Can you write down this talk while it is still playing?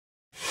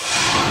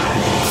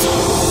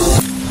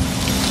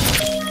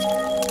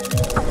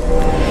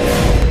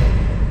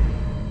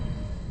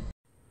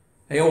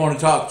Hey, I want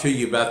to talk to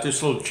you about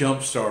this little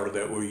jump starter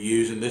that we're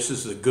using. This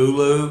is the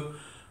Gulu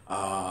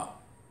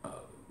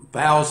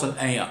 1000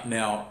 amp.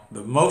 Now,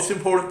 the most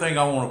important thing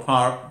I want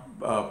to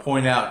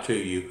point out to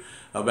you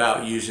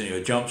about using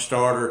a jump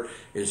starter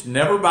is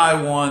never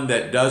buy one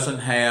that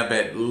doesn't have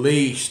at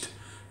least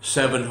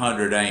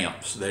 700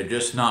 amps. They're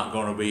just not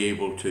going to be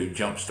able to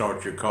jump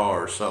start your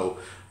car. So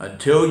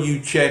until you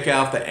check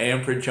out the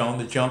amperage on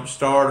the jump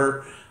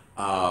starter,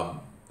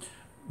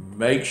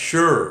 make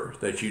sure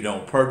that you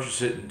don't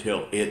purchase it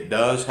until it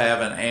does have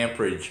an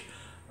amperage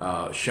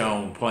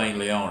shown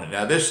plainly on it.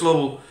 Now this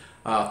little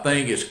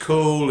thing is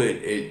cool.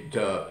 It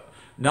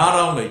not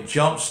only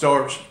jump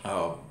starts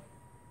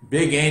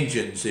big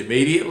engines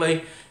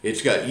immediately,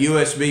 it's got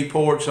USB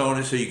ports on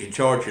it so you can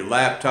charge your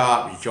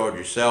laptop, you charge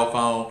your cell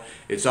phone.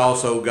 It's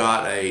also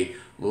got a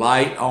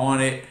light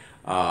on it,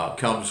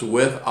 comes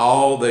with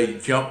all the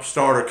jump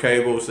starter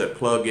cables that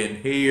plug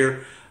in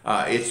here.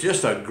 It's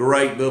just a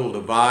great little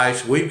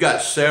device. We've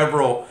got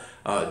several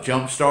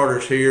jump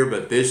starters here,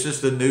 but this is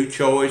the new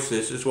choice.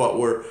 This is what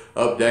we're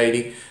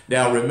updating.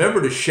 Now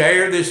remember to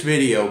share this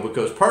video,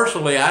 because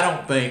personally I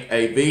don't think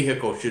a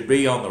vehicle should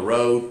be on the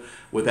road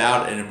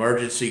without an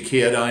emergency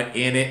kit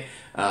in it.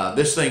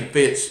 This thing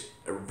fits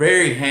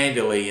very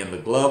handily in the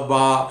glove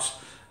box.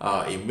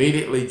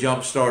 Immediately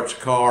jump starts a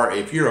car.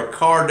 If you're a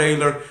car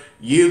dealer,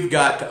 you've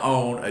got to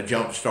own a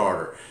jump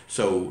starter.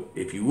 So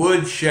if you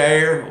would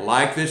share,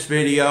 like this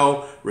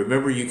video.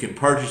 Remember, you can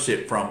purchase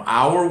it from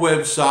our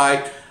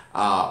website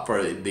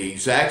for the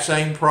exact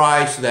same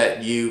price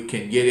that you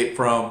can get it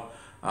from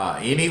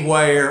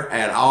anywhere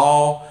at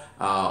all.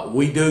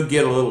 We do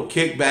get a little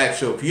kickback,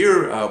 so if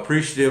you're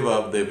appreciative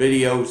of the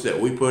videos that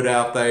we put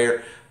out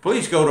there,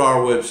 please go to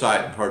our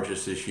website and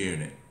purchase this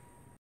unit.